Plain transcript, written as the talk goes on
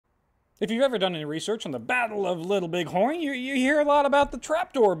If you've ever done any research on the Battle of Little Bighorn, you hear a lot about the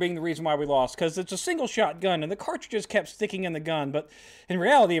trapdoor being the reason why we lost, because it's a single-shot gun, and the cartridges kept sticking in the gun. But in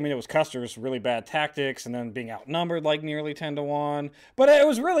reality, I mean, it was Custer's really bad tactics, and then being outnumbered like nearly 10-1. But it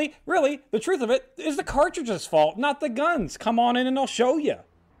was really, the truth of it is the cartridges' fault, not the guns. Come on in and I'll show you.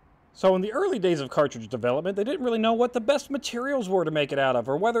 So in the early days of cartridge development, they didn't really know what the best materials were to make it out of,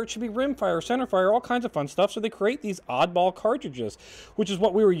 or whether it should be rimfire, centerfire, all kinds of fun stuff, so they create these oddball cartridges, which is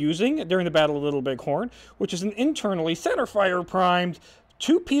what we were using during the Battle of Little Bighorn, which is an internally centerfire primed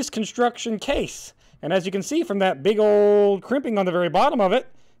two-piece construction case. And as you can see from that big old crimping on the very bottom of it,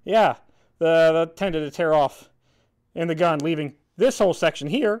 yeah, the tended to tear off in the gun, leaving this whole section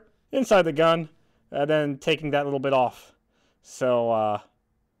here inside the gun, and then taking that little bit off. So,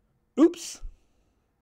 oops.